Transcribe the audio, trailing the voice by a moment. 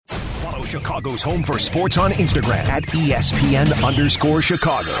Follow Chicago's Home for Sports on Instagram at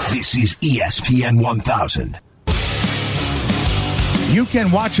ESPN_Chicago. This is ESPN 1000. You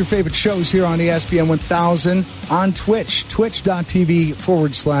can watch your favorite shows here on ESPN 1000 on Twitch,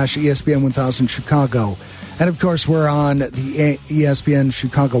 twitch.tv/ESPN 1000 Chicago. And, of course, we're on the ESPN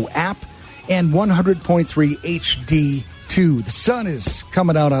Chicago app and 100.3 HD2. The sun is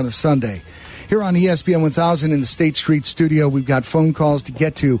coming out on a Sunday. Here on ESPN 1000 in the State Street studio, we've got phone calls to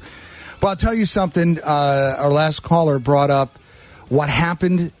get to. But I'll tell you something. Our last caller brought up what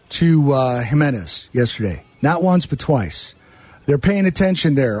happened to Jimenez yesterday. Not once, but twice. They're paying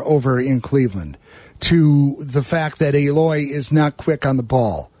attention there over in Cleveland to the fact that Eloy is not quick on the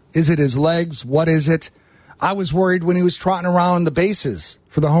ball. Is it his legs? What is it? I was worried when he was trotting around the bases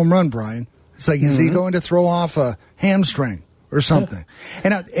for the home run, Brian. It's like, is he going to throw off a hamstring or something?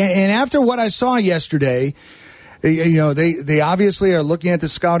 And after what I saw yesterday, they obviously are looking at the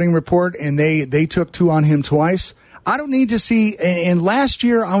scouting report, and they took two on him twice. I don't need to see. And last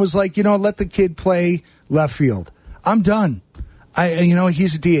year I was like, let the kid play left field. I'm done.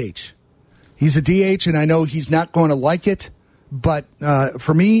 He's a DH. He's a DH, and I know he's not going to like it. But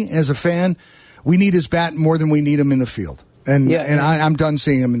for me, as a fan, we need his bat more than we need him in the field. I'm done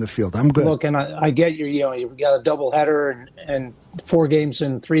seeing him in the field. I'm good. Look, and I get you've got a doubleheader and 4 games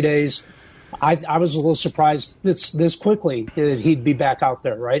in 3 days. I was a little surprised this quickly that he'd be back out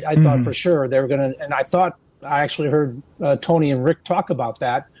there, right? I thought for sure they were going to, and I actually heard Tony and Rick talk about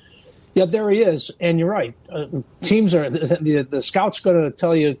that. Yeah, there he is, and you're right. Teams are the scout's going to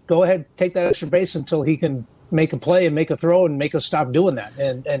tell you, go ahead, take that extra base until he can make a play and make a throw and make us stop doing that.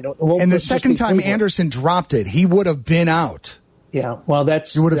 And the second time Anderson dropped it, he would have been out. Yeah, well,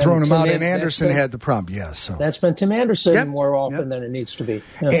 you would have thrown him out, and Anderson had the problem. Yes, so that's been Tim Anderson more often than it needs to be.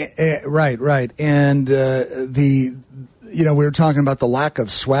 Yeah. Right, and we were talking about the lack of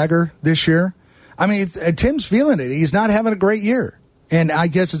swagger this year. I mean, Tim's feeling it. He's not having a great year. And I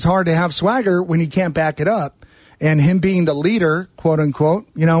guess it's hard to have swagger when you can't back it up. And him being the leader, quote unquote,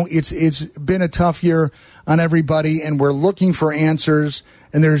 it's been a tough year on everybody, and we're looking for answers.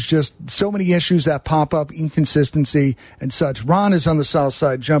 And there's just so many issues that pop up, inconsistency and such. Ron is on the south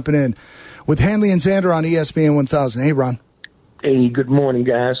side jumping in with Hanley and Xander on ESPN 1000. Hey, Ron. Hey, good morning,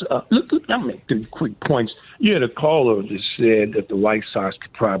 guys. Look, I'll make 3 quick points. You had a caller that said that the White Sox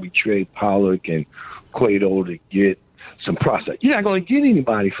could probably trade Pollock and Cueto to get some prospects. You're not going to get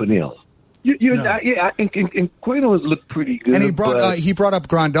anybody for them. And Cueto has looked pretty good. And he brought up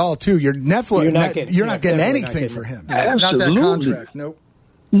Grandal too. You're not getting anything for him. Absolutely. Not that contract. Nope.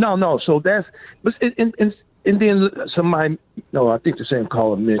 No. So that's and then somebody. No, I think the same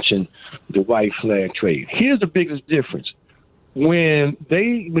caller mentioned the white flag trade. Here's the biggest difference. When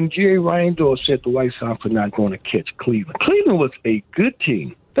Jerry Reindorf said the White Sox were not going to catch Cleveland. Cleveland was a good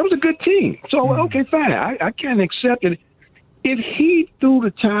team. That was a good team. So okay, fine. I can accept it. If he threw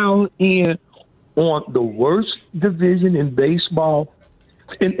the towel in on the worst division in baseball,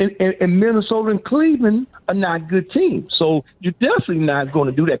 and Minnesota and Cleveland are not good teams. So you're definitely not going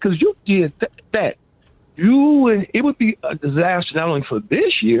to do that because you did that. It would be a disaster not only for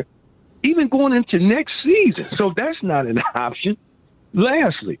this year, even going into next season. So that's not an option.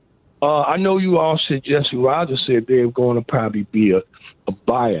 Lastly, I know you all said Jesse Rogers said they're going to probably be a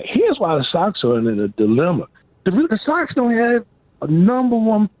buyer. Here's why the Sox are in a dilemma. The Sox don't have a number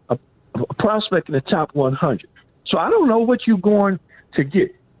one a prospect in the top 100. So I don't know what you're going to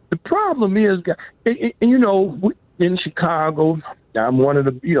get. The problem is, in Chicago, I'm one of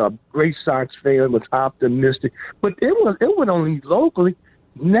the great Sox fan, was optimistic, but it was only locally,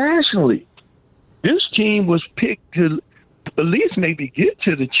 nationally. This team was picked to at least maybe get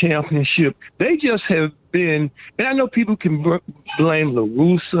to the championship. They just have been, and I know people can blame La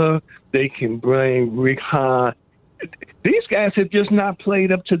Russa, they can blame Rick Hahn. These guys have just not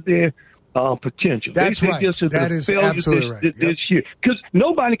played up to their potential. That's right. That is absolutely right. This year. Because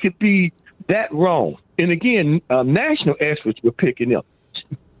nobody could be that wrong. And again, national experts were picking up.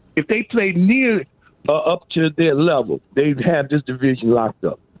 If they played near up to their level, they'd have this division locked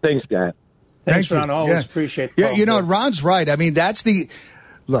up. Thanks, guys. Thanks, Ron. I always appreciate it. Yeah, Ron's right. I mean,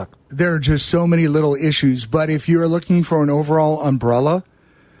 look, there are just so many little issues. But if you're looking for an overall umbrella,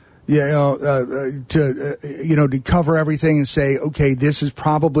 to cover everything and say, okay, this is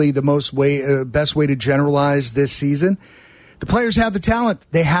probably the best way to generalize this season. The players have the talent;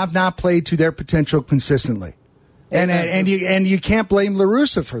 they have not played to their potential consistently, and you can't blame La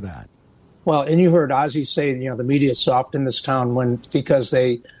Russa for that. Well, and you heard Ozzie say, the media is soft in this town because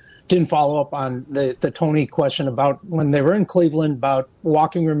they didn't follow up on the Tony question about when they were in Cleveland about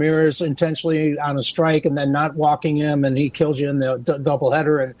walking Ramirez intentionally on a strike and then not walking him, and he kills you in the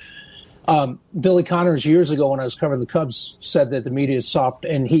doubleheader. And Billy Connors years ago when I was covering the Cubs said that the media is soft,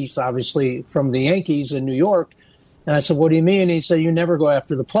 and he's obviously from the Yankees in New York. And I said, what do you mean? And he said, you never go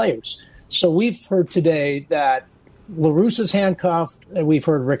after the players. So we've heard today that La Russa's handcuffed, and we've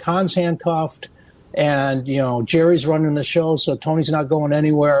heard Rick Hahn's handcuffed, and, Jerry's running the show, so Tony's not going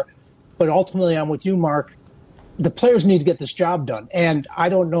anywhere. But ultimately, I'm with you, Mark. The players need to get this job done. And I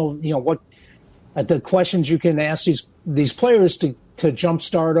don't know, what the questions you can ask these players to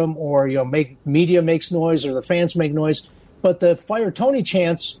jumpstart them, or, media makes noise or the fans make noise. But the fire Tony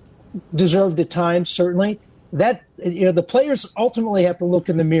chants deserved at times, certainly. That, the players ultimately have to look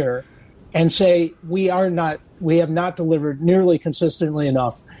in the mirror and say, we have not delivered nearly consistently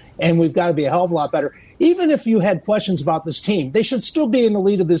enough, and we've got to be a hell of a lot better. Even if you had questions about this team, they should still be in the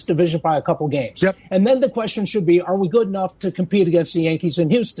lead of this division by a couple games. Yep. And then the question should be, are we good enough to compete against the Yankees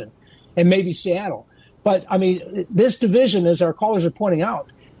in Houston and maybe Seattle? But, this division, as our callers are pointing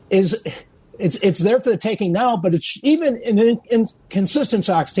out, it's there for the taking now, but it's even in an inconsistent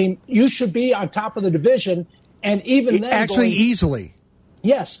Sox team, you should be on top of the division, and even then easily.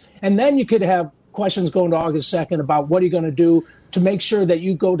 Yes. And then you could have questions going to August 2nd about what are you going to do to make sure that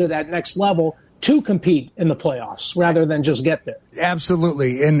you go to that next level to compete in the playoffs rather than just get there.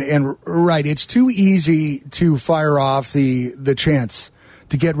 Absolutely. And right, it's too easy to fire off the chance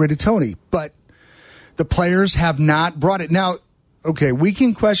to get rid of Tony, but the players have not brought it. Now, okay, we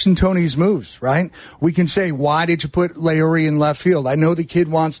can question Tony's moves, right? We can say, why did you put Leury in left field? I know the kid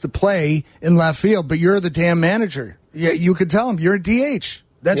wants to play in left field, but you're the damn manager. Yeah, you could tell him you're a DH.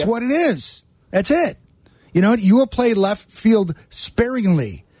 That's what it is. That's it. You know what? You will play left field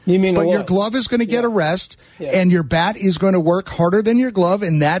sparingly. You mean but your glove is going to get a rest, and your bat is going to work harder than your glove,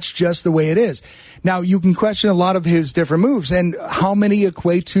 and that's just the way it is. Now, you can question a lot of his different moves, and how many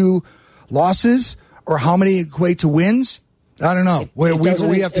equate to losses or how many equate to wins? I don't know.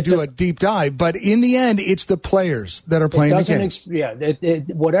 We have to do a deep dive, but in the end, it's the players that are playing the game.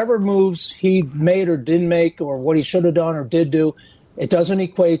 Whatever moves he made or didn't make, or what he should have done or did do, it doesn't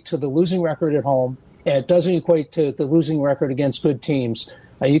equate to the losing record at home, and it doesn't equate to the losing record against good teams.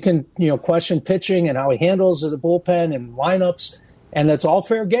 You can, question pitching and how he handles the bullpen and lineups, and that's all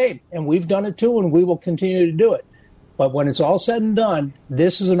fair game. And we've done it too, and we will continue to do it. But when it's all said and done,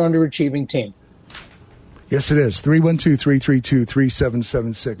 this is an underachieving team. Yes, it is.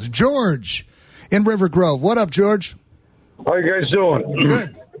 312-332-3776. George in River Grove. What up, George? How you guys doing?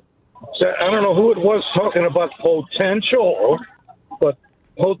 Good. So, I don't know who it was talking about potential, but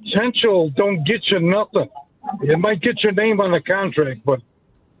potential don't get you nothing. It might get your name on the contract, but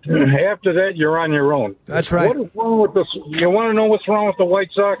after that, you're on your own. That's right. What is wrong with this? You want to know what's wrong with the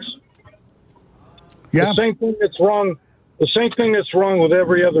White Sox? Yeah. The same thing that's wrong with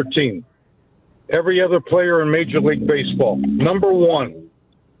every other team. Every other player in Major League Baseball. Number one,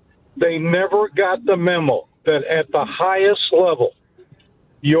 they never got the memo that at the highest level,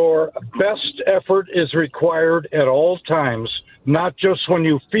 your best effort is required at all times, not just when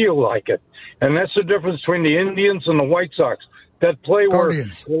you feel like it. And that's the difference between the Indians and the White Sox. That play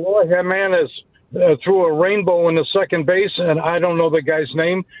Guardians. where Eloy Jimenez threw a rainbow in the second base, and I don't know the guy's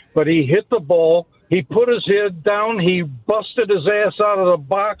name, but he hit the ball. He put his head down. He busted his ass out of the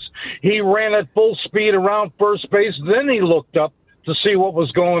box. He ran at full speed around first base. Then he looked up to see what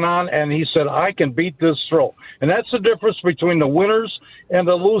was going on, and he said, I can beat this throw. And that's the difference between the winners and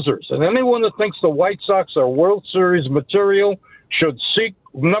the losers. And anyone that thinks the White Sox are World Series material should seek,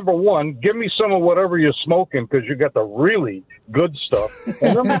 number one, give me some of whatever you're smoking because you got the really good stuff.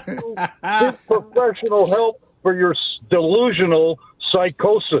 And number two, seek professional help for your delusional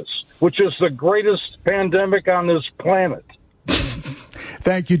psychosis, which is the greatest pandemic on this planet.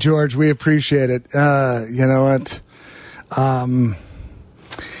 Thank you, George. We appreciate it. You know what?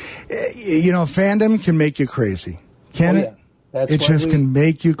 Fandom can make you crazy. Can it? It just can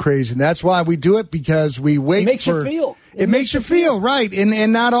make you crazy. And that's why we do it, because we wait for... It makes you feel. It makes you feel, right.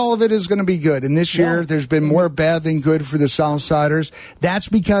 And not all of it is going to be good. And this year, there's been more bad than good for the Southsiders. That's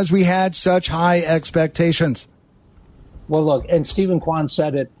because we had such high expectations. Well, look, and Stephen Kwan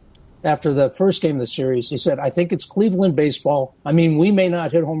said it after the first game of the series. He said, I think it's Cleveland baseball. I mean, we may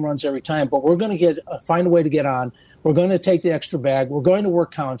not hit home runs every time, but we're going to find a way to get on. We're going to take the extra bag. We're going to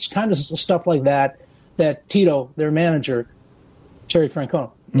work counts, kind of stuff like that Tito, their manager, Terry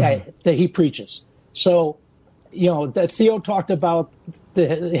Francona, that he preaches. So, that Theo talked about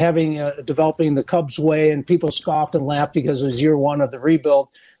developing the Cubs way, and people scoffed and laughed because it was year one of the rebuild.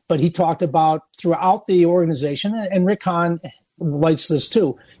 But he talked about throughout the organization, and Rick Hahn likes this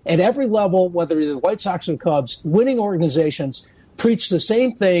too, at every level, whether you're the White Sox or Cubs, winning organizations preach the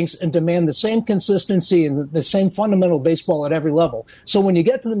same things and demand the same consistency and the same fundamental baseball at every level. So when you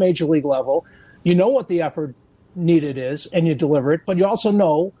get to the major league level, you know what the effort needed is and you deliver it, but you also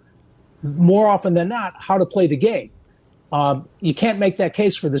know more often than not how to play the game. You can't make that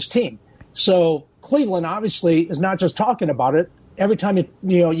case for this team. So Cleveland obviously is not just talking about it. Every time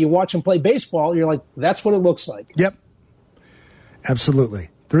you watch them play baseball, you're like, that's what it looks like. Yep. Absolutely.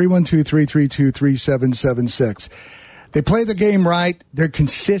 312-332-3776. They play the game right. They're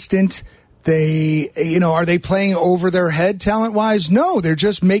consistent. Are they playing over their head talent-wise? No, they're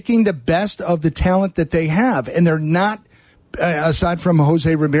just making the best of the talent that they have. And they're not, aside from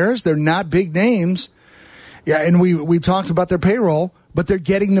Jose Ramirez, they're not big names. Yeah, and we've talked about their payroll, but they're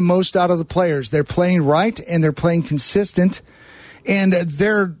getting the most out of the players. They're playing right, and they're playing consistent. And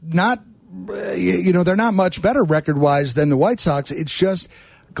they're not, they're not much better record-wise than the White Sox. It's just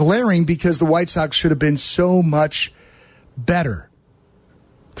glaring because the White Sox should have been so much better.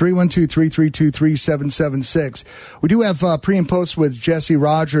 312-332-3776. We do have pre and post with Jesse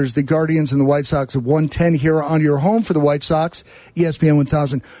Rogers, the Guardians and the White Sox at 110 here on your home for the White Sox, ESPN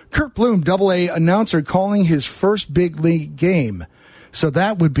 1000. Kurt Bloom, Double-A announcer, calling his first big league game. So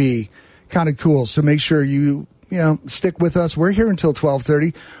that would be kind of cool. So make sure you stick with us. We're here until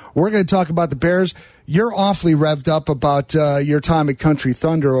 12:30. We're going to talk about the Bears. You're awfully revved up about your time at Country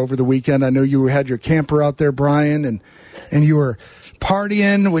Thunder over the weekend. I know you had your camper out there, Brian, and you were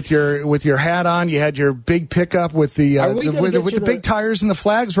partying with your hat on. You had your big pickup with the big tires and the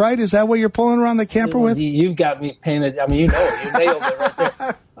flags, right? Is that what you're pulling around the camper with? You've got me painted. I mean, you nailed it right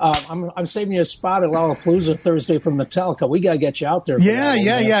there. I'm saving you a spot at Lollapalooza Thursday for Metallica. We got to get you out there.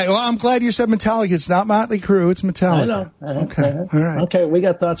 Yeah. Well, I'm glad you said Metallica. It's not Motley Crue. It's Metallica. I know. Okay. All right. Okay. We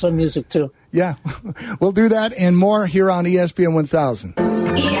got thoughts on music, too. Yeah. We'll do that and more here on ESPN 1000.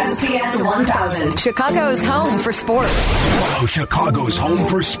 ESPN 1000, Chicago's home for sports. Follow Chicago's home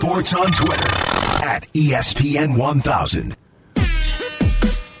for sports on Twitter at ESPN 1000.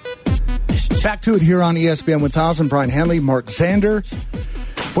 Back to it here on ESPN 1000. Brian Hanley, Mark Zander.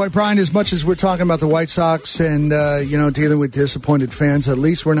 Boy, Brian, as much as we're talking about the White Sox and, dealing with disappointed fans, at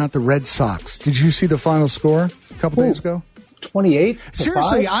least we're not the Red Sox. Did you see the final score a couple days ago? 28?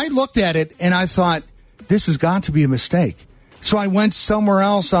 Seriously, I looked at it and I thought, this has got to be a mistake. So I went somewhere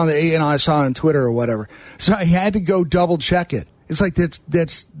else I saw it on Twitter or whatever. So I had to go double check it. It's like,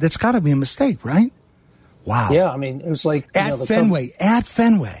 that's got to be a mistake, right? Wow. Yeah, I mean, it was like... At Fenway.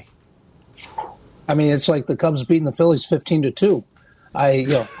 I mean, it's like the Cubs beating the Phillies 15-2.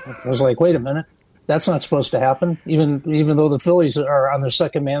 I was like, wait a minute, that's not supposed to happen. Even though the Phillies are on their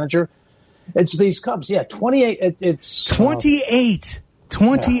second manager, it's these Cubs. Yeah, 28. It's 28.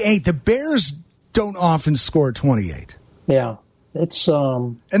 28. Yeah. The Bears don't often score 28. Yeah, it's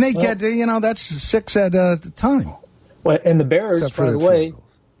and they get that's 6 at a time. Well, and the Bears, by the way,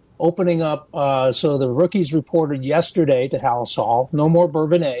 opening up. So the rookies reported yesterday to Hallis Hall. No more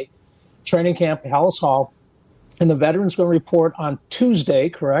Bourbonnais. Training camp at Hallis Hall. And the veterans going to report on Tuesday,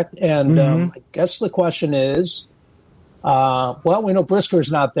 correct? And I guess the question is, we know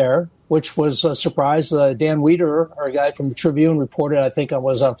Brisker's not there, which was a surprise. Dan Wiederer, our guy from the Tribune, reported, I think it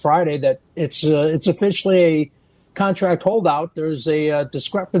was on Friday, that it's officially a contract holdout. There's a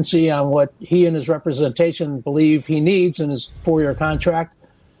discrepancy on what he and his representation believe he needs in his 4-year contract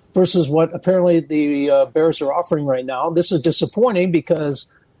versus what apparently the Bears are offering right now. This is disappointing because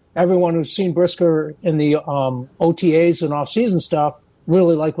everyone who's seen Brisker in the OTAs and off-season stuff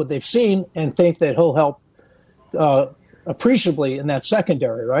really like what they've seen and think that he'll help appreciably in that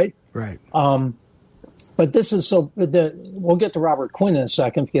secondary, right? Right. But this is we'll get to Robert Quinn in a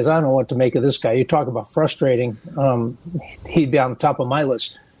second because I don't know what to make of this guy. You talk about frustrating. He'd be on the top of my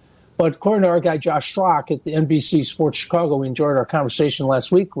list. But according to our guy Josh Schrock at the NBC Sports Chicago, we enjoyed our conversation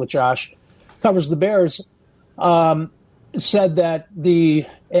last week with Josh, covers the Bears, said that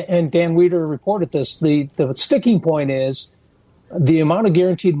and Dan Wiederer reported this, the sticking point is the amount of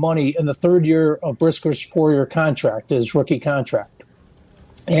guaranteed money in the third year of Brisker's 4-year contract, his rookie contract.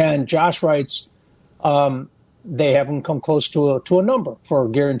 And Josh writes they haven't come close to a number for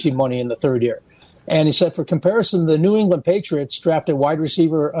guaranteed money in the third year. And he said, for comparison, the New England Patriots drafted wide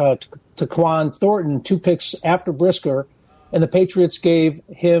receiver Tyquan Thornton 2 picks after Brisker, and the Patriots gave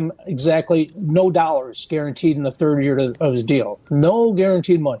him exactly no dollars guaranteed in the third year of his deal. No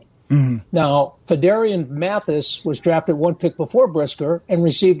guaranteed money. Mm-hmm. Now, Fedarian Mathis was drafted 1 pick before Brisker and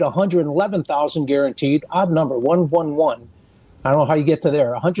received $111,000 guaranteed. Odd number, 111. I don't know how you get to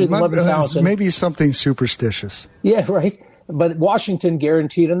there. $111,000. Maybe something superstitious. Yeah, right. But Washington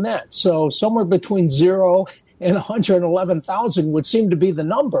guaranteed him that. So somewhere between 0 and $111,000 would seem to be the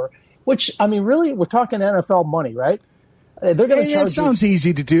number, which, I mean, really, we're talking NFL money, right? They're going to charge you. It sounds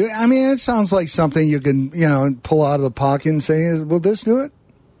easy to do. I mean, it sounds like something you can, pull out of the pocket and say, "Will this do it?"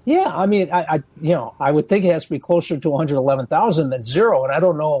 Yeah, I mean, I would think it has to be closer to 111,000 than zero, and I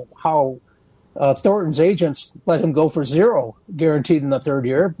don't know how Thornton's agents let him go for zero guaranteed in the third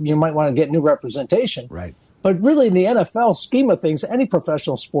year. You might want to get new representation, right? But really, in the NFL scheme of things, any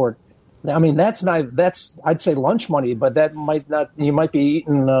professional sport, I mean, that's I'd say lunch money, but that might not. You might be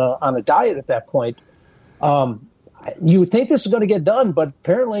eating on a diet at that point. You would think this is going to get done, but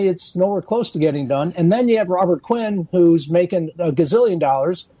apparently it's nowhere close to getting done. And then you have Robert Quinn, who's making $1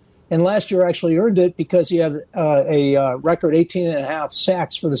 gazillion, and last year actually earned it because he had a record 18.5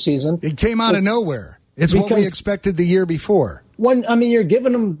 sacks for the season. It came out of nowhere. It's what we expected the year before. You're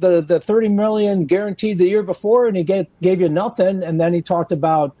giving him the $30 million guaranteed the year before, and he gave you nothing, and then he talked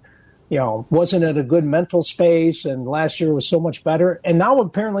about, wasn't it a good mental space, and last year was so much better. And now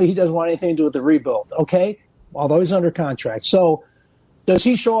apparently he doesn't want anything to do with the rebuild, okay? Although he's under contract. So does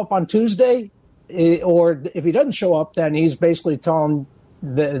he show up on Tuesday? Or if he doesn't show up, then he's basically telling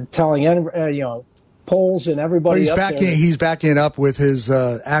polls and everybody he's backing it up with his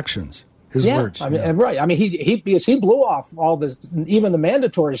actions, his words. Right. I mean, he blew off all this, even the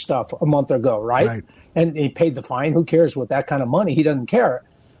mandatory stuff a month ago, right? And he paid the fine. Who cares with that kind of money? He doesn't care.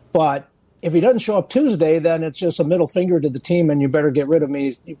 But if he doesn't show up Tuesday, then it's just a middle finger to the team, and you better get rid of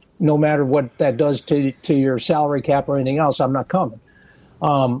me no matter what that does to your salary cap or anything else. I'm not coming.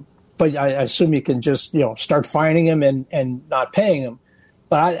 But I assume you can just start fining him and not paying him.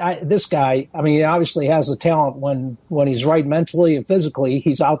 But this guy, he obviously has the talent when he's right mentally and physically.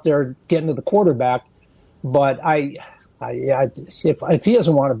 He's out there getting to the quarterback. But if he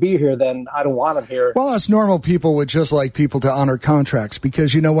doesn't want to be here, then I don't want him here. Well, us normal people would just like people to honor contracts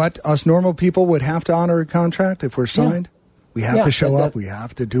because you know what? Us normal people would have to honor a contract if we're signed. Yeah. We have to show up. We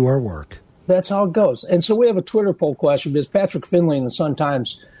have to do our work. That's how it goes. And so we have a Twitter poll question because Patrick Finley in the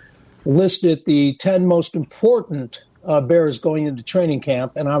Sun-Times listed the 10 most important Bears going into training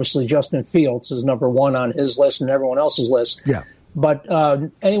camp, and obviously Justin Fields is number one on his list and everyone else's list. Yeah. But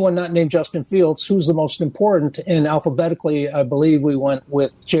anyone not named Justin Fields, who's the most important? And alphabetically, I believe we went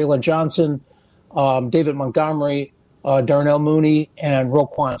with Jalen Johnson, David Montgomery, Darnell Mooney, and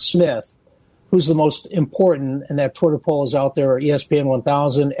Roquan Smith. Who's the most important? And that Twitter poll is out there, ESPN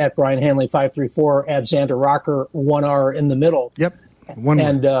 1000, at Brian Hanley 534, at Xander Rocker, 1R in the middle. Yep.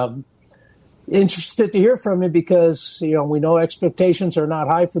 Interested to hear from you because, we know expectations are not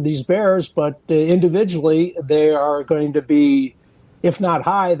high for these Bears, but individually they are going to be, if not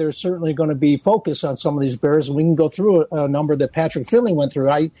high, there's certainly going to be focus on some of these Bears. And we can go through a number that Patrick Finley went through.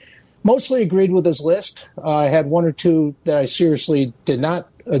 I mostly agreed with his list. I had one or two that I seriously did not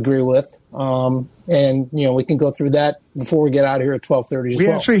agree with. And we can go through that before we get out of here at 12:30 as well. We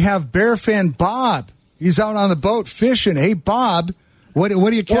actually have Bear fan Bob. He's out on the boat fishing. Hey, Bob. What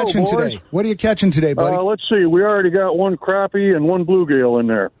are you catching today? What are you catching today, buddy? Let's see. We already got one crappie and one bluegill in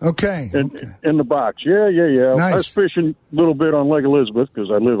there. Okay. In the box. Yeah. Nice. I was fishing a little bit on Lake Elizabeth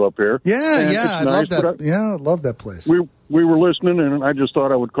because I live up here. Yeah. I love that. I love that place. We were listening, and I just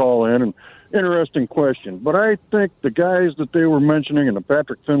thought I would call in. And interesting question. But I think the guys that they were mentioning in the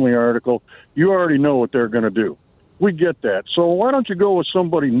Patrick Finley article, you already know what they're going to do. We get that. So why don't you go with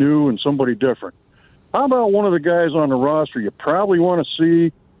somebody new and somebody different? How about one of the guys on the roster you probably want to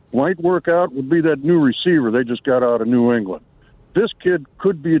see might work out would be that new receiver they just got out of New England. This kid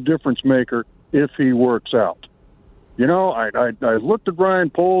could be a difference maker if he works out. I looked at Ryan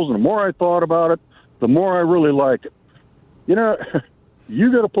Poles, and the more I thought about it, the more I really like it.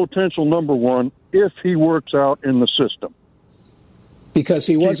 You got a potential number one if he works out in the system. Because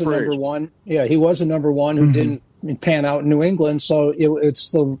he was a number one. Yeah, he was a number one who didn't pan out in New England, so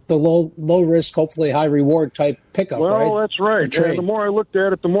it's the low risk, hopefully high reward type pickup. Well, that's right. And the more I looked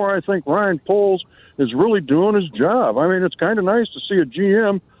at it, the more I think Ryan Poles is really doing his job. It's kind of nice to see a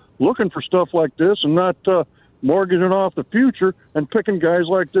GM looking for stuff like this and not mortgaging off the future and picking guys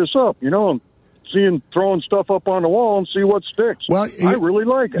like this up. And throwing stuff up on the wall and see what sticks. Well, I really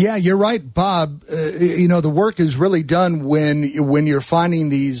like it. Yeah, you're right, Bob. The work is really done when you're finding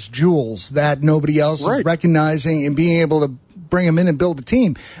these jewels that nobody else is recognizing and being able to bring them in and build a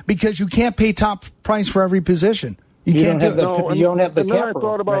team because you can't pay top price for every position. You can't have the cap. And then I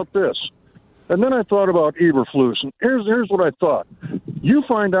thought about this. And then I thought about Eberflus. And here's what I thought. You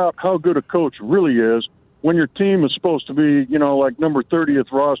find out how good a coach really is when your team is supposed to be, like number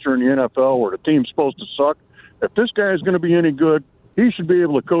 30th roster in the NFL where the team's supposed to suck. If this guy is going to be any good, he should be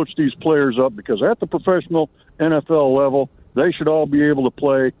able to coach these players up because at the professional NFL level, they should all be able to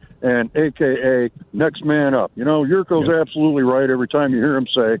play, and AKA next man up. Yurko's absolutely right every time you hear him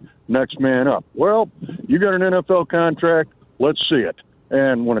say next man up. Well, you got an NFL contract, let's see it.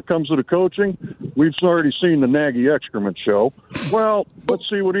 And when it comes to the coaching, we've already seen the Nagy excrement show. Well, let's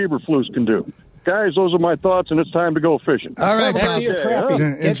see what Eberflus can do. Guys, those are my thoughts, and it's time to go fishing. All right, back to your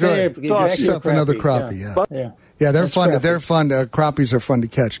crappie. Enjoy. Get yourself another crappie. Yeah, they're fun. They're fun. Crappies are fun to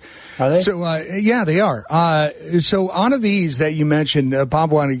catch. Are they? So, yeah, they are. So, on of these that you mentioned,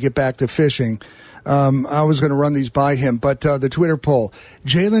 Bob wanted to get back to fishing. I was going to run these by him, but the Twitter poll: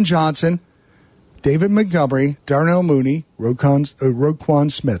 Jalen Johnson, David Montgomery, Darnell Mooney,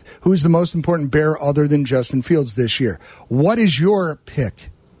 Roquan Smith. Who is the most important Bear other than Justin Fields this year? What is your pick,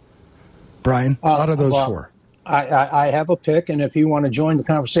 Brian, out of those four? I have a pick, and if you want to join the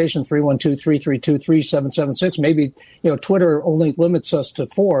conversation, 312-332-3776. Maybe, Twitter only limits us to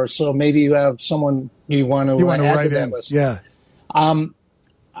 4, so maybe you have someone you want to add write to that in. list. Yeah. Roquan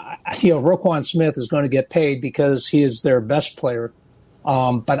Smith is going to get paid because he is their best player,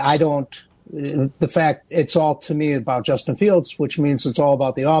 but I don't. The fact it's all to me about Justin Fields, which means it's all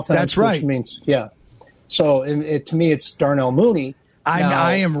about the offense. That's right. Which means, So to me, it's Darnell Mooney.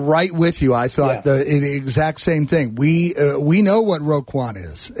 I am right with you. I thought the exact same thing. We know what Roquan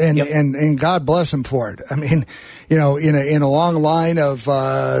is, and God bless him for it. I mean, in a long line of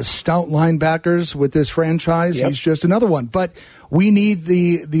stout linebackers with this franchise, he's just another one. But we need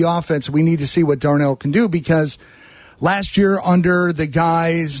the offense. We need to see what Darnell can do, because last year, under the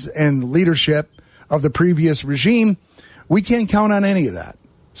guise and leadership of the previous regime, we can't count on any of that.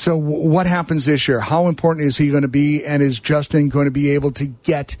 So what happens this year? How important is he going to be, and is Justin going to be able to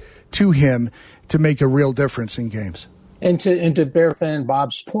get to him to make a real difference in games? And to Bear fan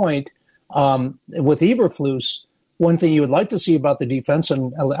Bob's point, with Eberflus, one thing you would like to see about the defense,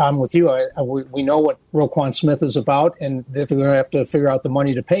 and I'm with you, we know what Roquan Smith is about, and they're going to have to figure out the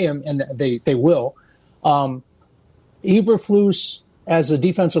money to pay him, and they will. Eberflus, as a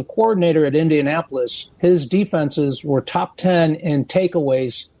defensive coordinator at Indianapolis, his defenses were top 10 in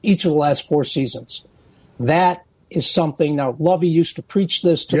takeaways each of the last 4 seasons. That is something. Now, Lovey used to preach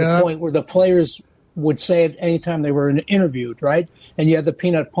this to the point where the players would say it anytime they were interviewed, right? And you had the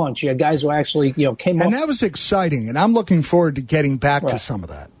peanut punch. You had guys who actually, came up. And that was exciting, and I'm looking forward to getting back to some of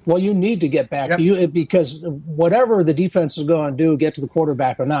that. Well, you need to get back to you, because whatever the defense is going to do, get to the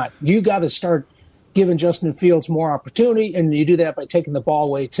quarterback or not, you got to start giving Justin Fields more opportunity, and you do that by taking the ball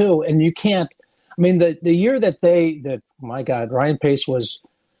away too. And you can't. I mean, the year that my God, Ryan Pace was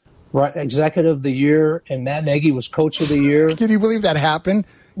executive of the year and Matt Nagy was coach of the year. Can you believe that happened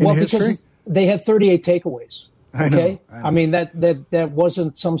in history? Because they had 38 takeaways. Okay, I mean that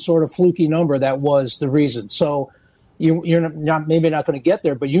wasn't some sort of fluky number. That was the reason. So you're not maybe not going to get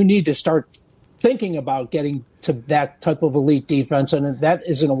there, but you need to start thinking about getting to that type of elite defense, and that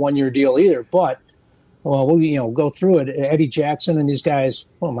isn't a 1-year deal either. But we'll go through it. Eddie Jackson and these guys,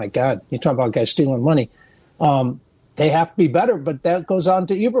 oh, my God, you're talking about guys stealing money. They have to be better, but that goes on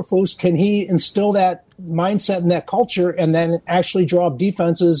to Eberflus. Can he instill that mindset and that culture and then actually draw up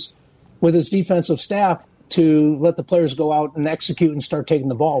defenses with his defensive staff to let the players go out and execute and start taking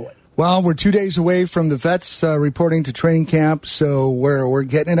the ball away? Well, we're 2 days away from the vets reporting to training camp, so we're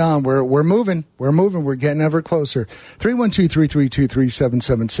getting it on. We're moving. We're getting ever closer.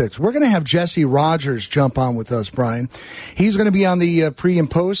 312-332-3776. We're going to have Jesse Rogers jump on with us, Brian. He's going to be on the pre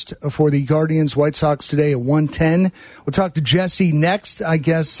and post for the Guardians White Sox today at 1:10. We'll talk to Jesse next. I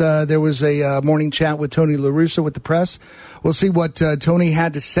guess there was a morning chat with Tony La Russa with the press. We'll see what Tony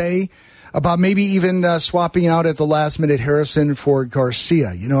had to say about maybe even swapping out at the last minute Harrison for Garcia.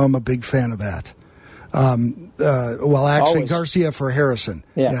 I'm a big fan of that. Always. Garcia for Harrison.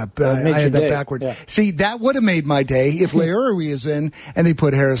 Yeah, I had that backwards. Yeah. See, that would have made my day if Leary is in and they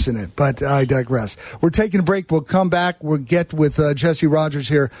put Harrison in. But I digress. We're taking a break. We'll come back. We'll get with Jesse Rogers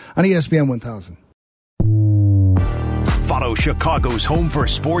here on ESPN 1000. Follow Chicago's Home for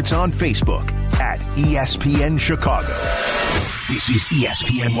Sports on Facebook at ESPN Chicago. This is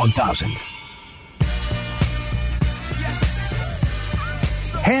ESPN 1000.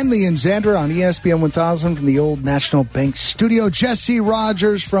 Hanley and Xander on ESPN 1000 from the old National Bank studio. Jesse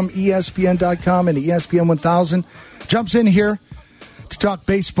Rogers from ESPN.com and ESPN 1000 jumps in here to talk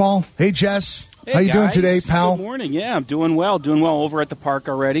baseball. Hey, Jess. Hey, how you doing guys. today, pal? Good morning. Yeah, I'm doing well over at the park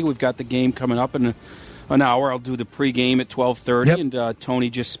already. We've got the game coming up in an hour. I'll do the pregame at 12:30, Yep. and Tony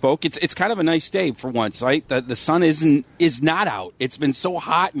just spoke. It's kind of a nice day for once, right? The sun is not out. It's been so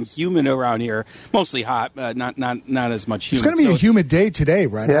hot and humid around here. Mostly hot, not as much humid. It's going to be a humid day today,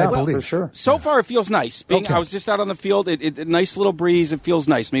 right? Yeah, I believe. for sure. So far, it feels nice. Okay. I was just out on the field. A nice little breeze. It feels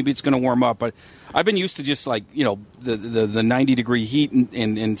nice. Maybe it's going to warm up, but I've been used to just like the 90-degree heat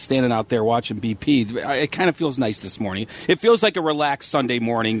and standing out there watching BP. It kind of feels nice this morning. It feels like a relaxed Sunday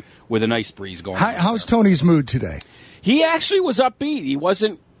morning with a nice breeze going. How's Tony's mood today? He actually was upbeat. He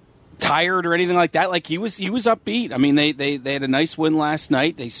wasn't tired or anything like that. Like he was upbeat. I mean, they had a nice win last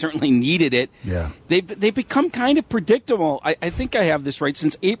night. They certainly needed it. Yeah. They've become kind of predictable. I think I have this right.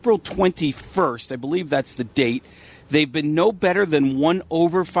 Since April 21st, I believe that's the date, they've been no better than 1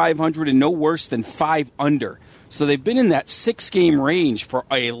 over 500 and no worse than 5 under. So they've been in that 6-game range for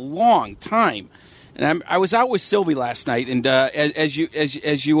a long time. And I was out with Sylvie last night, and as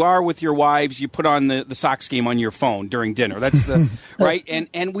you are with your wives, you put on the Sox game on your phone during dinner. That's the right. And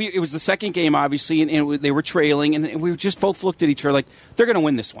it was the second game, obviously, and they were trailing, and we just both looked at each other like they're going to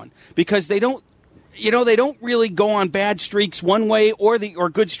win this one because they don't. They don't really go on bad streaks one way or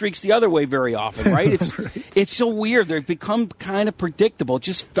good streaks the other way very often, right? It's It's so weird. They've become kind of predictable. It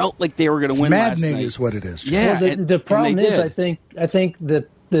just felt like they were going to win last night. Maddening is what it is. Yeah. Well, the problem is, I think that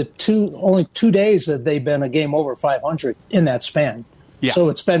the only 2 days that they've been a game over 500 in that span. Yeah. So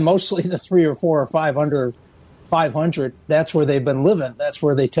it's been mostly the 3 or 4 or 5 under 500. That's where they've been living. That's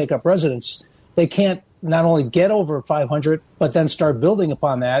where they take up residence. They can't not only get over 500, but then start building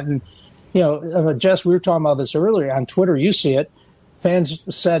upon that. And Jess, we were talking about this earlier on Twitter. You see it. Fans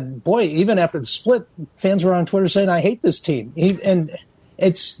said, boy, even after the split, fans were on Twitter saying, I hate this team.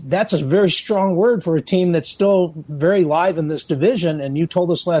 That's a very strong word for a team that's still very live in this division. And you told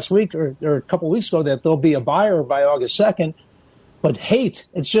us last week or a couple of weeks ago that there'll be a buyer by August 2nd. But hate,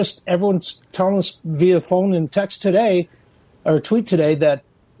 it's just everyone's telling us via phone and text today or tweet today that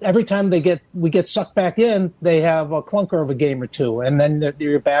every time we get sucked back in, they have a clunker of a game or two, and then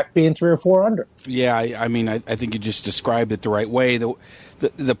you're back being 3 or 4 under. Yeah, I think you just described it the right way.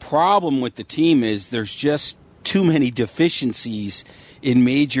 The problem with the team is there's just too many deficiencies in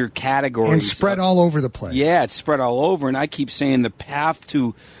major categories. And spread all over the place. Yeah, it's spread all over, and I keep saying the path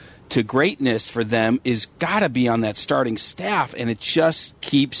to greatness for them is got to be on that starting staff, and it just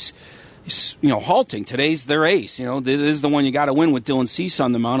keeps halting. Today's their ace. This is the one you got to win with Dylan Cease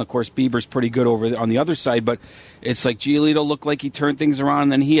on the mound. Of course, Bieber's pretty good over on the other side, but it's like Giolito looked like he turned things around,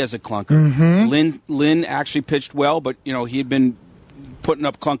 and then he has a clunker. Mm-hmm. Lynn actually pitched well, but he had been putting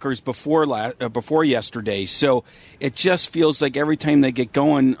up clunkers before yesterday. So it just feels like every time they get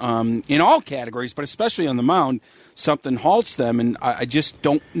going in all categories, but especially on the mound, something halts them, and I just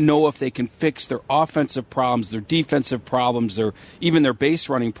don't know if they can fix their offensive problems, their defensive problems, even their base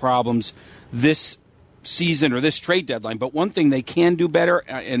running problems this season or this trade deadline. But one thing they can do better,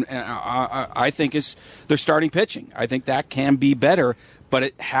 and I think, is their starting pitching. I think that can be better, but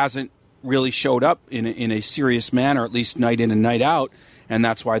it hasn't really showed up in a serious manner, at least night in and night out, and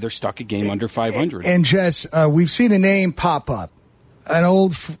that's why they're stuck a game under 500. And Jess, we've seen a name pop up, an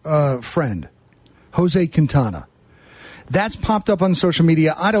old friend, Jose Quintana. That's popped up on social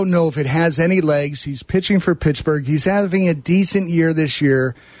media. I don't know if it has any legs. He's pitching for Pittsburgh. He's having a decent year this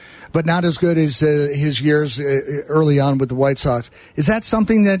year, but not as good as his years early on with the White Sox. Is that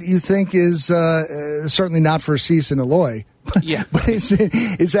something that you think is certainly not for Cease and Eloy? Yeah. But is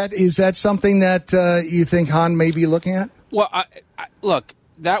that something that you think Hahn may be looking at? Well, look,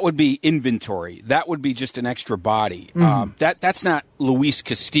 that would be inventory. That would be just an extra body. Mm-hmm. That's not Luis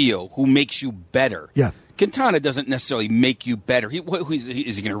Castillo, who makes you better. Yeah. Quintana doesn't necessarily make you better. Is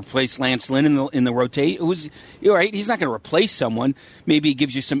he going to replace Lance Lynn in the rotate? Right? He's not going to replace someone. Maybe he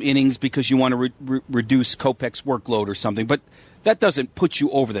gives you some innings because you want to reduce Kopech's workload or something. But that doesn't put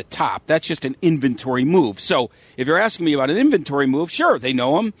you over the top. That's just an inventory move. So if you're asking me about an inventory move, sure, they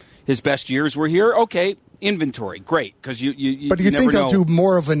know him. His best years were here. Okay, inventory, great, because you But do you think they'll do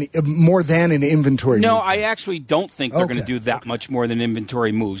more than an inventory? No, move? I actually don't think they're going to do that much more than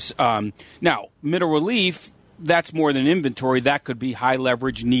inventory moves. Now, middle relief, that's more than inventory. That could be high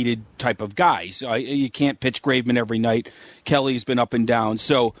leverage needed type of guys. You can't pitch Graveman every night. Kelly's been up and down.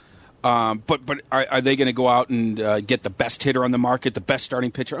 So, but are they going to go out and get the best hitter on the market, the best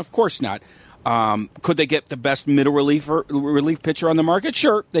starting pitcher? Of course not. Could they get the best middle relief pitcher on the market?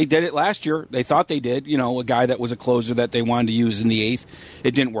 Sure, they did it last year. They thought they did. A guy that was a closer that they wanted to use in the 8th.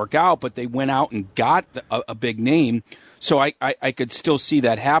 It didn't work out, but they went out and got a big name. So I could still see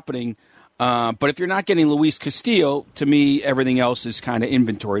that happening. But if you're not getting Luis Castillo, to me, everything else is kind of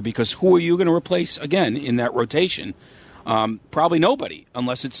inventory, because who are you going to replace again in that rotation? Probably nobody,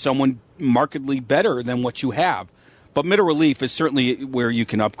 unless it's someone markedly better than what you have. But middle relief is certainly where you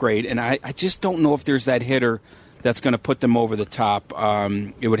can upgrade, and I just don't know if there's that hitter that's going to put them over the top.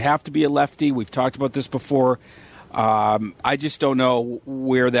 It would have to be a lefty. We've talked about this before. I just don't know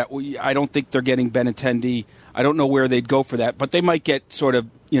where that. I don't think they're getting Benintendi. I don't know where they'd go for that, but they might get sort of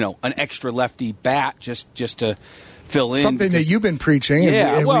an extra lefty bat just to fill in something that you've been preaching.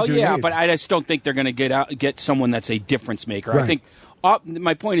 Yeah, but I just don't think they're going to get someone that's a difference maker. Right. I think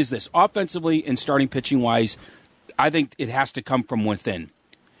my point is this: offensively and starting pitching wise, I think it has to come from within.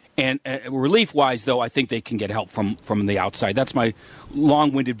 And relief-wise, though, I think they can get help from the outside. That's my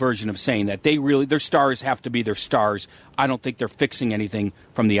long-winded version of saying that their stars have to be their stars. I don't think they're fixing anything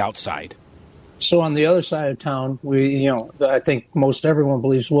from the outside. So on the other side of town, I think most everyone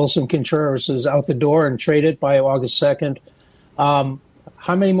believes Wilson Contreras is out the door and traded by August 2nd.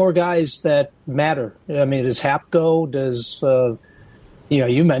 How many more guys that matter? I mean, does Happ go? Does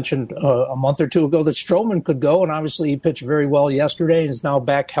you mentioned a month or two ago that Stroman could go, and obviously he pitched very well yesterday and is now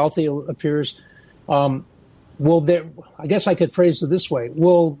back healthy, it appears. I guess I could phrase it this way.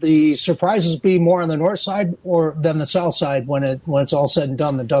 Will the surprises be more on the north side or than the south side when it's all said and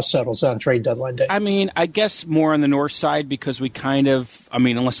done, the dust settles on trade deadline day? I mean, I guess more on the north side because we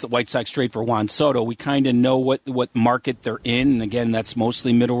unless the White Sox trade for Juan Soto, we kind of know what market they're in. And again, that's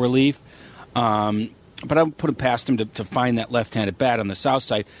mostly middle relief. But I would put it past them to find that left-handed bat on the south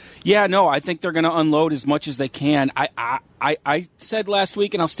side. Yeah, no, I think they're going to unload as much as they can. I said last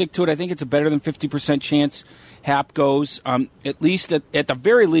week, and I'll stick to it, I think it's a better than 50% chance Happ goes. At least, at the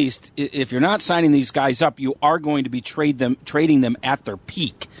very least, if you're not signing these guys up, you are going to be trading them at their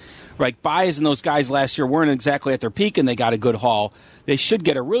peak. Right, Baez and those guys last year weren't exactly at their peak, and they got a good haul. They should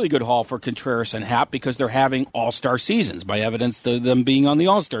get a really good haul for Contreras and Happ because they're having all-star seasons, by evidence of them being on the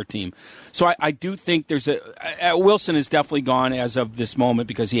all-star team. So I do think there's Wilson is definitely gone as of this moment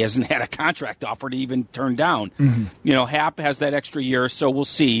because he hasn't had a contract offer to even turn down. Mm-hmm. Happ has that extra year, so we'll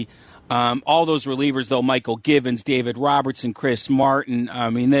see. All those relievers, though, Michael Givens, David Robertson, Chris Martin,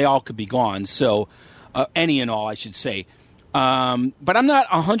 they all could be gone. So any and all, I should say. But I'm not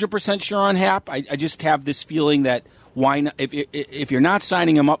 100% sure on Happ. I just have this feeling that why not, if you're not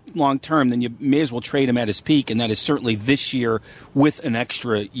signing him up long term, then you may as well trade him at his peak, and that is certainly this year with an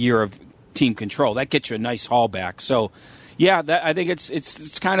extra year of team control. That gets you a nice haul back. So, yeah, I think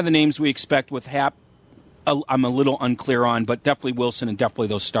it's kind of the names we expect with Happ. I'm a little unclear on, but definitely Wilson and definitely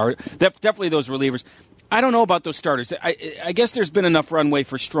those definitely those relievers. I don't know about those starters. I guess there's been enough runway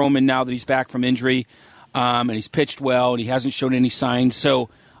for Stroman now that he's back from injury. And he's pitched well, and he hasn't shown any signs. So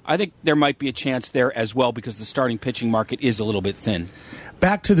I think there might be a chance there as well because the starting pitching market is a little bit thin.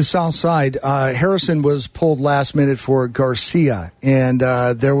 Back to the south side, Harrison was pulled last minute for Garcia, and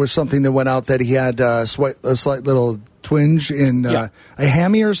there was something that went out that he had a slight little twinge in a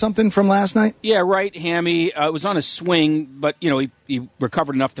hammy or something from last night? Yeah, right, hammy. It was on a swing, but he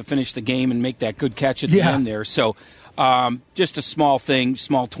recovered enough to finish the game and make that good catch at the end there. So just a small thing,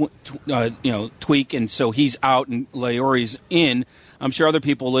 tweak, and so he's out and Lauri's in. I'm sure other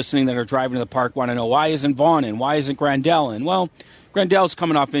people listening that are driving to the park want to know, why isn't Vaughn in? Why isn't Grandel in? Well, Grandel's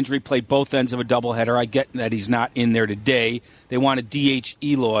coming off injury, played both ends of a doubleheader. I get that he's not in there today. They want to DH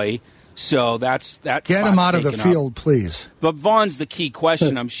Eloy, so that's get him out of the field, please. But Vaughn's the key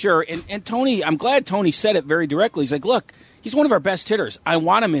question, I'm sure. And Tony, I'm glad Tony said it very directly. He's like, look, he's one of our best hitters. I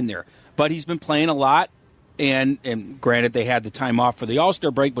want him in there, but he's been playing a lot. And granted, they had the time off for the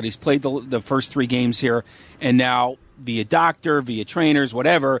All-Star break, but he's played the first 3 games here. And now, via doctor, via trainers,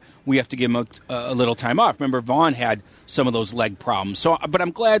 whatever, we have to give him a little time off. Remember, Vaughn had some of those leg problems. So, but I'm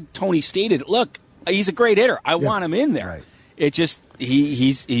glad Tony stated, look, he's a great hitter. I want him in there. Right. It just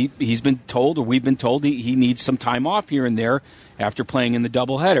he's been told, or we've been told, he needs some time off here and there after playing in the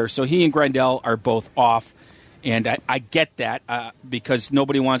doubleheader. So he and Grandel are both off. And I get that because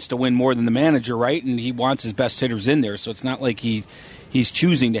nobody wants to win more than the manager, right? And he wants his best hitters in there. So it's not like he's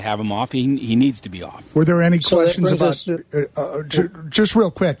choosing to have him off. He needs to be off. Were there any questions about, just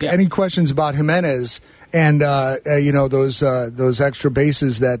real quick, any questions about Jimenez and, those extra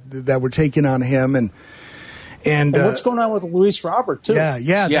bases that were taken on him and what's going on with Luis Robert, too?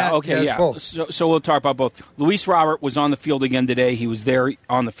 So we'll talk about both. Luis Robert was on the field again today. He was there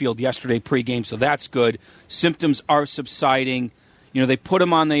on the field yesterday pregame, so that's good. Symptoms are subsiding. They put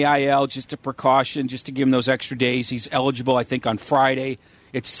him on the IL just a precaution, just to give him those extra days. He's eligible, I think, on Friday.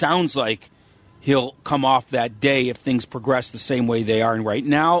 It sounds like he'll come off that day if things progress the same way they are. And right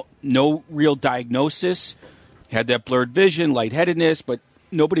now, no real diagnosis. Had that blurred vision, lightheadedness, but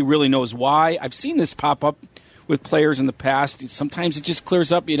nobody really knows why. I've seen this pop up with players in the past. Sometimes it just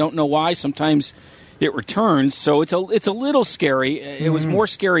clears up. You don't know why. Sometimes it returns. So it's a little scary. It was more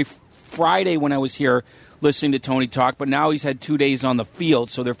scary Friday when I was here listening to Tony talk, but now he's had 2 days on the field,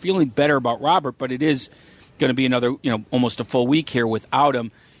 so they're feeling better about Robert, but it is going to be another, almost a full week here without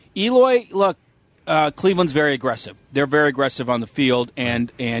him. Eloy, look, Cleveland's very aggressive. They're very aggressive on the field,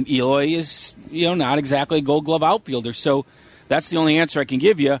 and Eloy is, not exactly a Gold Glove outfielder, so that's the only answer I can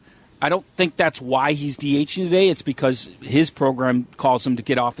give you. I don't think that's why he's DHing today. It's because his program calls him to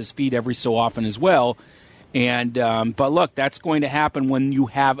get off his feet every so often as well. And but look, that's going to happen when you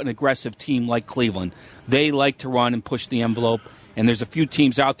have an aggressive team like Cleveland. They like to run and push the envelope. And there's a few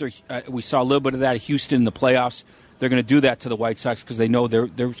teams out there. We saw a little bit of that at Houston in the playoffs. They're going to do that to the White Sox because they know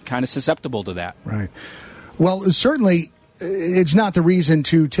they're kind of susceptible to that. Right. Well, certainly it's not the reason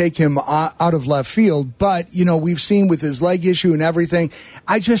to take him out of left field, but, we've seen with his leg issue and everything,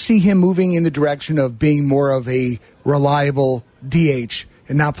 I just see him moving in the direction of being more of a reliable DH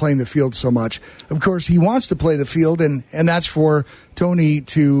and not playing the field so much. Of course, he wants to play the field, and that's for Tony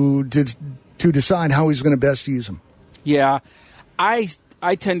to decide how he's going to best use him. Yeah, I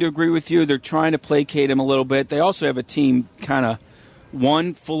tend to agree with you. They're trying to placate him a little bit. They also have a team kind of,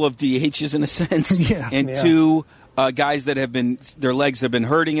 one, full of DHs in a sense, and two, guys that their legs have been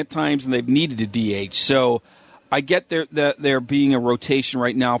hurting at times and they've needed a DH. So I get there being a rotation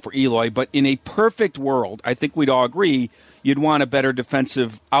right now for Eloy, but in a perfect world, I think we'd all agree you'd want a better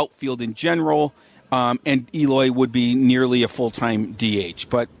defensive outfield in general, and Eloy would be nearly a full-time DH.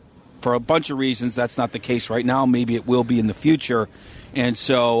 But for a bunch of reasons, that's not the case right now. Maybe it will be in the future. And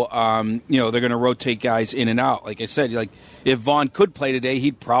so, they're going to rotate guys in and out. Like I said, if Vaughn could play today,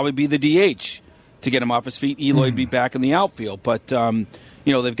 he'd probably be the DH to get him off his feet. Eloy would be back in the outfield. But,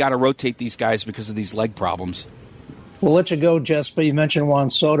 they've got to rotate these guys because of these leg problems. We'll let you go, Jess, but you mentioned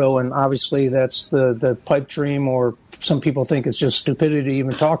Juan Soto, and obviously that's the pipe dream, or some people think it's just stupidity to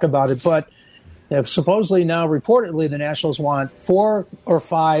even talk about it. But supposedly now, reportedly, the Nationals want 4 or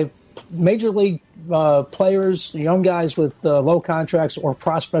 5 major league players, young guys with low contracts or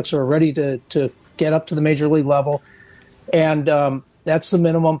prospects who are ready to get up to the major league level. And that's the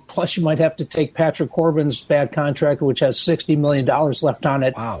minimum. Plus, you might have to take Patrick Corbin's bad contract, which has $60 million left on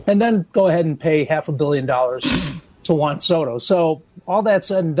it, and then go ahead and pay $500 million to Juan Soto. So all that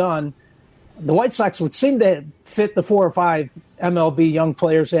said and done, the White Sox would seem to fit the 4 or 5 MLB young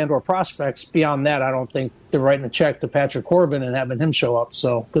players and or prospects. Beyond that, I don't think they're writing a check to Patrick Corbin and having him show up.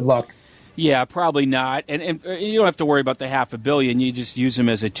 So good luck. Yeah, probably not. And you don't have to worry about the $500 million. You just use them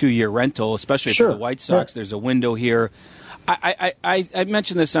as a 2-year rental, especially for the White Sox. There's a window here. I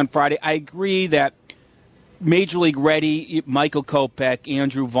mentioned this on Friday. I agree that Major League ready, Michael Kopech,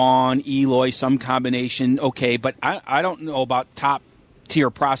 Andrew Vaughn, Eloy, some combination, okay. But I don't know about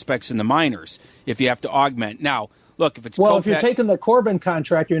top-tier prospects in the minors if you have to augment. Now, look, if it's Kopech, if you're taking the Corbin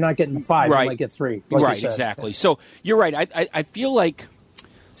contract, you're not getting the 5. You might get 3. Right, exactly. So you're right. I feel like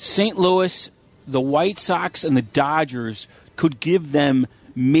St. Louis, the White Sox, and the Dodgers could give them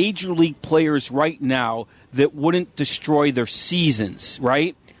major league players right now that wouldn't destroy their seasons,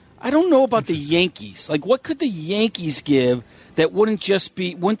 right? I don't know about the Yankees. What could the Yankees give that wouldn't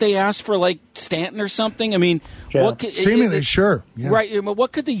they ask for, Stanton or something? I mean, seemingly sure. Yeah. Right.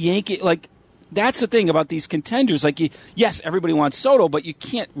 What could the Yankees, that's the thing about these contenders. Yes, everybody wants Soto, but you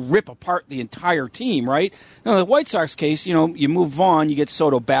can't rip apart the entire team, right? Now, in the White Sox case, you move Vaughn, you get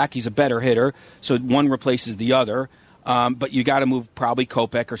Soto back. He's a better hitter, so one replaces the other. But you got to move probably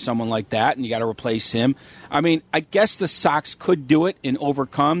Kopech or someone like that, and you got to replace him. I mean, I guess the Sox could do it and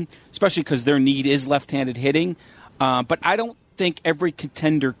overcome, especially because their need is left-handed hitting. But I don't think every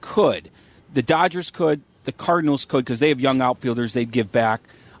contender could. The Dodgers could. The Cardinals could because they have young outfielders they'd give back.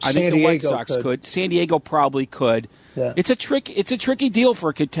 I think the White Sox could. San Diego probably could. Yeah. It's a tricky deal for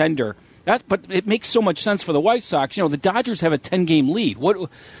a contender. But it makes so much sense for the White Sox. The Dodgers have a 10-game lead. What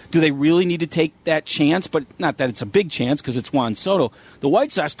do they really need to take that chance? But not that it's a big chance because it's Juan Soto. The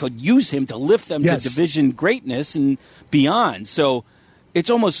White Sox could use him to lift them to division greatness and beyond. So it's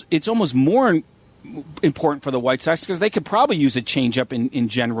almost more important for the White Sox because they could probably use a changeup in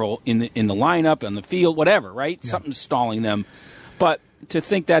general in the lineup, on the field, whatever. Right? Yeah. Something's stalling them, but to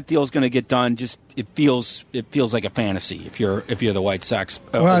think that deal is going to get done, it feels like a fantasy if you're the White Sox.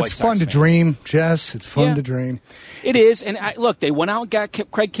 It's fun to dream, Jess. It's fun to dream. It is, and look, they went out and got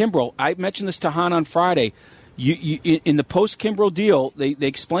Craig Kimbrell. I mentioned this to Han on Friday. In the post Kimbrell deal, they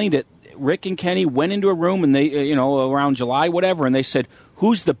explained it. Rick and Kenny went into a room and they around July whatever, and they said,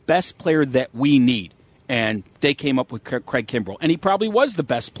 "Who's the best player that we need?" And they came up with Craig Kimbrell. And he probably was the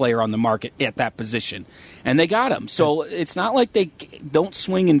best player on the market at that position. And they got him. So it's not like they don't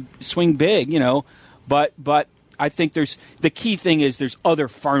swing big, But I think the key thing is there's other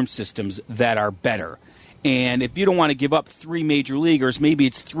farm systems that are better. And if you don't want to give up 3 major leaguers, maybe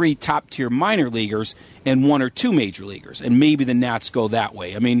it's 3 top-tier minor leaguers and 1 or 2 major leaguers. And maybe the Nats go that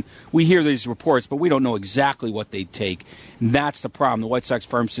way. I mean, we hear these reports, but we don't know exactly what they'd take. And that's the problem. The White Sox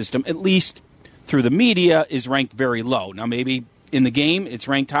farm system, at least through the media, is ranked very low. Now, maybe in the game it's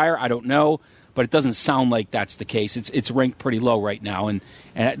ranked higher. I don't know. But it doesn't sound like that's the case. It's ranked pretty low right now, and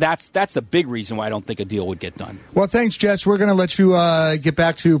that's the big reason why I don't think a deal would get done. Well, thanks, Jess. We're going to let you get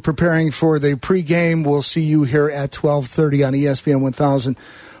back to preparing for the pregame. We'll see you here at 12:30 on ESPN 1000,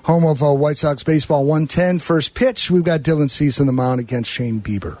 home of White Sox baseball 110. First pitch, we've got Dylan Cease on the mound against Shane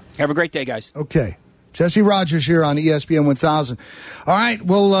Bieber. Have a great day, guys. Okay. Jesse Rogers here on ESPN 1000. All right,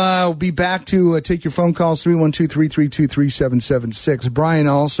 we'll be back to take your phone calls, 312-332-3776. Brian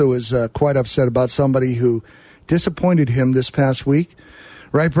also is quite upset about somebody who disappointed him this past week.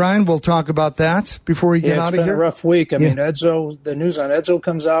 Right, Brian? We'll talk about that before we get out of here. It's been a rough week. I mean, Edzo, the news on Edzo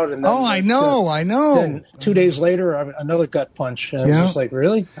comes out. And then I know. Then 2 days later, another gut punch. And I was just like,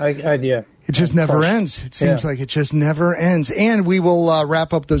 really? It just never ends. It seems like it just never ends. And we will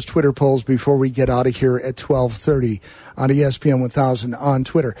wrap up those Twitter polls before we get out of here at 12:30 on ESPN 1000 on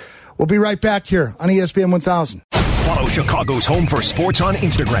Twitter. We'll be right back here on ESPN 1000. Follow Chicago's Home for Sports on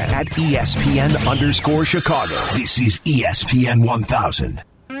Instagram at ESPN_Chicago. This is ESPN 1000.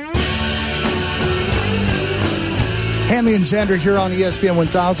 Hanley and Xander here on ESPN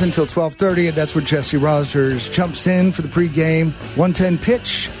 1000 until 12:30. And that's when Jesse Rogers jumps in for the pregame 110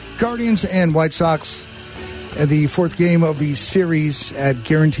 pitch. Guardians and White Sox at the 4th game of the series at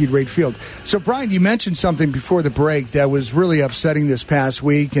Guaranteed Rate Field. So, Brian, you mentioned something before the break that was really upsetting this past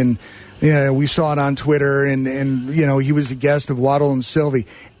week, and we saw it on Twitter, and he was a guest of Waddle and Sylvie.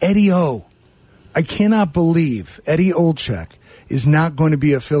 Eddie O. I cannot believe Eddie Olczyk is not going to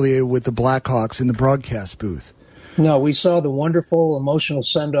be affiliated with the Blackhawks in the broadcast booth. No, we saw the wonderful emotional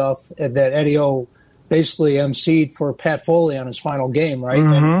send-off that Eddie O basically emceed for Pat Foley on his final game, right?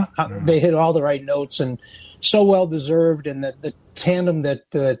 Mm-hmm. And they hit all the right notes, and so well-deserved. And the tandem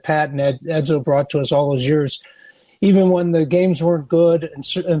that Pat and Edzo brought to us all those years, even when the games weren't good, and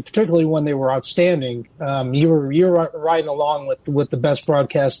particularly when they were outstanding, you're riding along with the best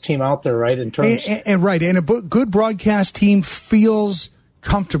broadcast team out there, right? In terms and a good broadcast team feels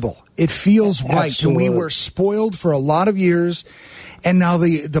comfortable. It feels right. Absolutely. And we were spoiled for a lot of years. And now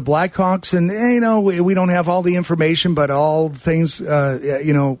the Blackhawks, and we don't have all the information, but all things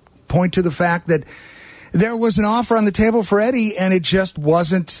point to the fact that there was an offer on the table for Eddie, and it just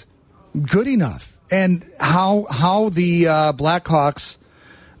wasn't good enough. And how the Blackhawks,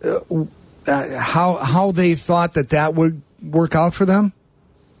 how they thought that would work out for them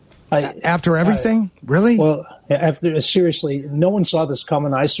after everything, really? Well, seriously, no one saw this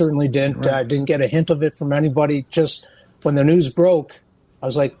coming. I certainly didn't. Right. I didn't get a hint of it from anybody. Just when the news broke, I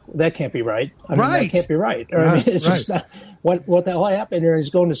was like, that can't be right. That can't be right. It's just not, what the hell happened here? He's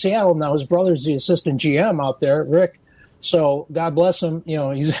going to Seattle now. His brother's the assistant GM out there, Rick. So God bless him.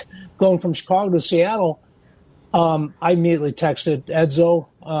 He's going from Chicago to Seattle. I immediately texted Edzo.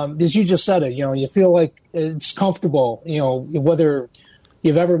 As you just said it, you feel like it's comfortable, whether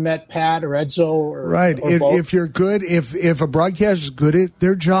you've ever met Pat or Edzo or right. Or both. If you're good, if a broadcaster is good at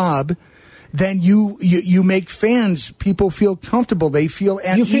their job, then you make fans, people feel comfortable. They feel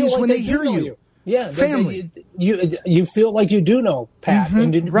at ease when they hear you. Yeah, family. You feel like you do know Pat,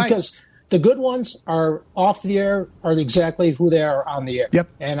 because the good ones are off the air are exactly who they are on the air. Yep.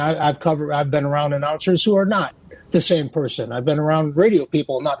 And I've been around announcers who are not the same person. I've been around radio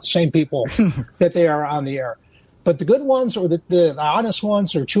people, not the same people that they are on the air. But the good ones, or the honest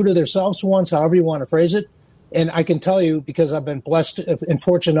ones, or true to themselves ones, however you want to phrase it. And I can tell you, because I've been blessed and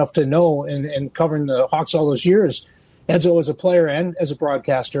fortunate enough to know and covering the Hawks all those years, Edzo as a player and as a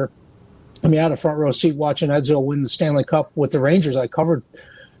broadcaster. I mean, I had a front row seat watching Edzo win the Stanley Cup with the Rangers. I covered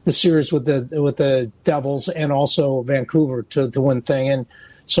the series with the Devils and also Vancouver to win thing. And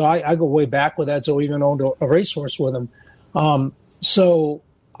so I go way back with Edzo, even owned a racehorse with him. So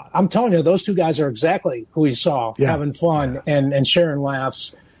I'm telling you, those two guys are exactly who we saw, having fun and sharing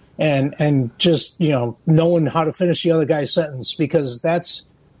laughs. And just, knowing how to finish the other guy's sentence, because that's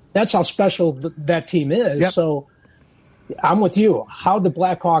how special that team is. Yep. So I'm with you. How the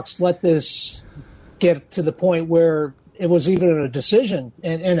Blackhawks let this get to the point where it was even a decision.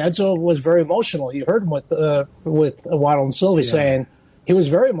 And Edzo was very emotional. You heard him with Waddle and Sylvie saying he was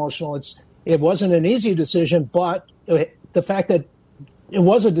very emotional. It wasn't an easy decision, but the fact that it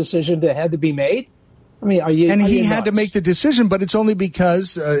was a decision that had to be made, I mean, he had to make the decision, but it's only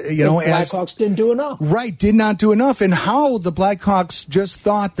because Blackhawks didn't do enough. Right, did not do enough, and how the Blackhawks just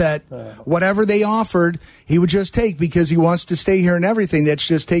thought that whatever they offered, he would just take because he wants to stay here and everything. That's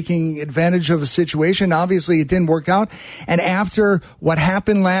just taking advantage of a situation. Obviously, it didn't work out, and after what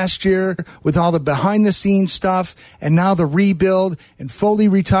happened last year with all the behind-the-scenes stuff, and now the rebuild and Foley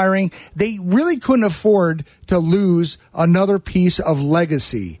retiring, they really couldn't afford to lose another piece of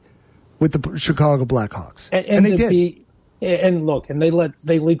legacy with the Chicago Blackhawks, and they did.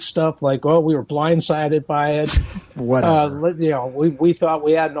 They leaked stuff like, "Oh, we were blindsided by it." Whatever. We thought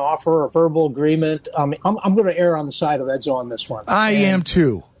we had an offer, a verbal agreement. I'm going to err on the side of Edzo on this one. I am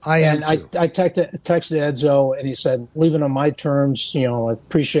too. I texted Edzo, and he said, "Leave it on my terms. I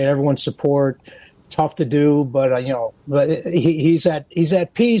appreciate everyone's support. Tough to do, but he's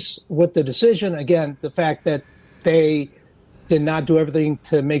at peace with the decision. Again, the fact that they did not do everything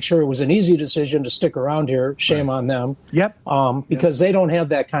to make sure it was an easy decision to stick around here. Shame on them. Yep. Because they don't have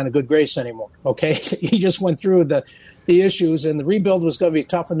that kind of good grace anymore. Okay. He just went through the issues, and the rebuild was going to be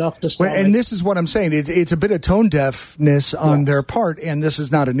tough enough to start. And this is what I'm saying. It's a bit of tone deafness on their part, and this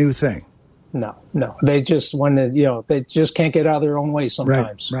is not a new thing. No. They just they just can't get out of their own way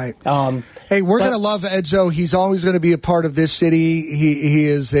sometimes. Right. Hey, we're going to love Edzo. He's always going to be a part of this city. He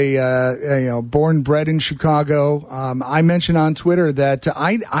is born, bred in Chicago. I mentioned on Twitter that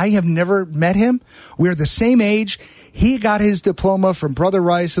I have never met him. We're the same age. He got his diploma from Brother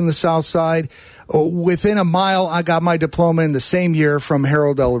Rice in the South Side. Within a mile, I got my diploma in the same year from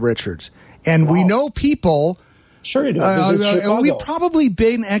Harold L. Richards. And we know people. Sure you do. We've probably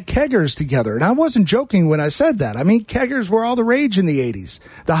been at Keggers together. And I wasn't joking when I said that. I mean, Keggers were all the rage in the 80s.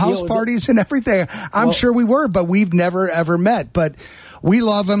 The house parties and everything. I'm sure we were, but we've never, ever met. But we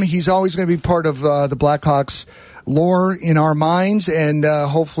love him. He's always going to be part of the Blackhawks lore in our minds. And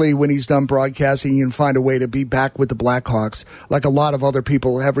hopefully when he's done broadcasting, he can find a way to be back with the Blackhawks like a lot of other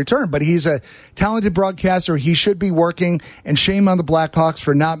people have returned. But he's a talented broadcaster. He should be working. And shame on the Blackhawks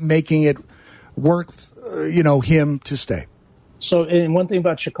for not making it work him to stay. So, and one thing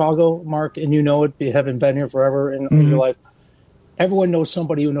about Chicago, Mark, and having been here forever in your life, everyone knows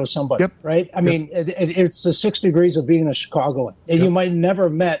somebody who knows somebody, right? I mean, it's the 6 degrees of being a Chicagoan. And you might never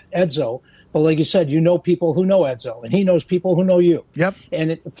met Edzo, but like you said, people who know Edzo, and he knows people who know you. Yep.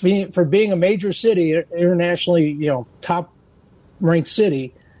 And for being a major city, internationally, top-ranked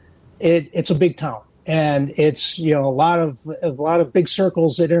city, it's a big town. And it's a lot of big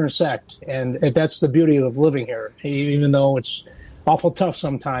circles that intersect, and that's the beauty of living here. Even though it's awful tough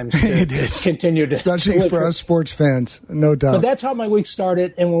sometimes to continue to, especially for us sports fans, no doubt. But that's how my week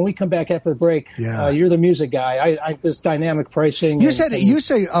started. And when we come back after the break, you're the music guy. I this dynamic pricing. You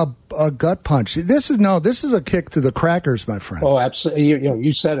say a gut punch. This is a kick to the crackers, my friend. Oh, absolutely.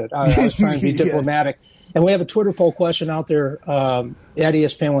 You said it. I was trying to be diplomatic. And we have a Twitter poll question out there at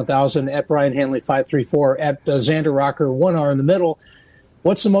ESPN 1000, at Brian Hanley 534, at Xander Rocker 1R in the middle.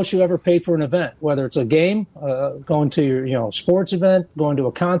 What's the most you ever paid for an event? Whether it's a game, going to your sports event, going to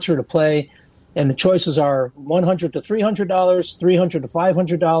a concert, a play, and the choices are $100 to $300, $300 to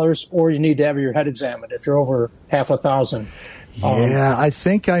 $500, or you need to have your head examined if you're over $1,000. I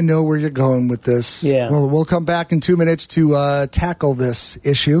think I know where you're going with this. Yeah. Well, we'll come back in 2 minutes to tackle this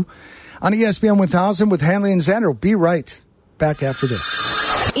issue on ESPN 1000 with Hanley and Xander. We'll be right back after this.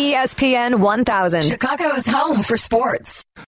 ESPN 1000, Chicago's home for sports.